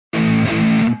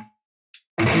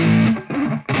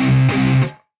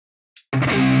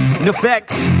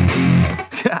NFX.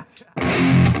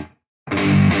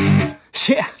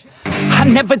 Yeah. I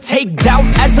never take doubt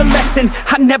as a lesson.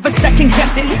 I never second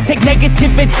guess it. Take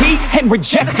negativity and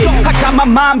reject it. I got my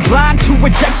mind blind to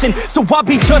rejection, so I'll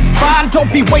be just fine.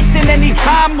 Don't be wasting any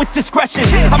time with discretion.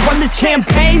 I run this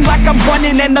campaign like I'm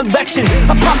running an election.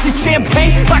 I pop this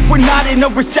champagne like we're not in a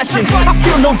recession. I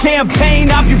feel no damn pain.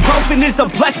 Ibuprofen is a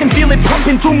blessing. Feel it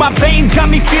pumping through my veins. Got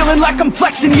me feeling like I'm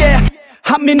flexing, yeah.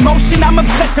 I'm in motion, I'm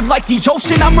obsessive like the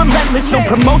ocean, I'm relentless. No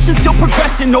promotion, still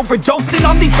progressing, overdosing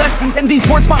on these lessons. And these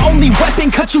words my only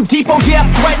weapon, cut you deep, oh yeah, I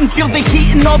threaten. Feel the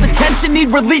heat and all the tension,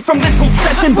 need relief from this whole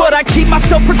session. But I keep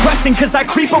myself progressing, cause I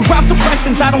creep around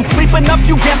suppressants. I don't sleep enough,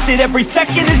 you guessed it, every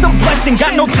second is a blessing.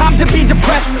 Got no time to be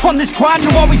depressed, on this grind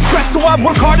you always stress. So I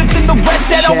work harder than the rest,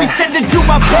 that always said to do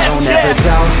my best. I don't ever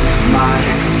doubt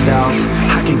myself,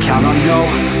 I can count on no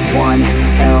one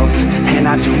else. And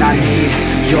I do not need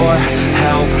your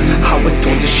help, I was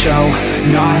told to show,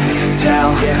 not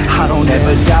tell. I don't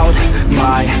ever doubt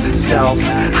myself,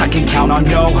 I can count on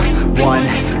no one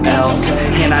else.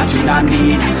 And I do not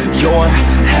need your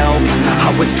help,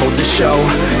 I was told to show,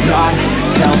 not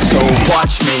tell. So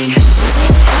watch me.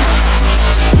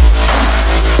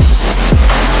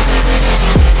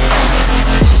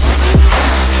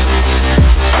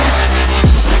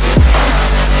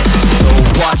 So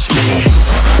watch me.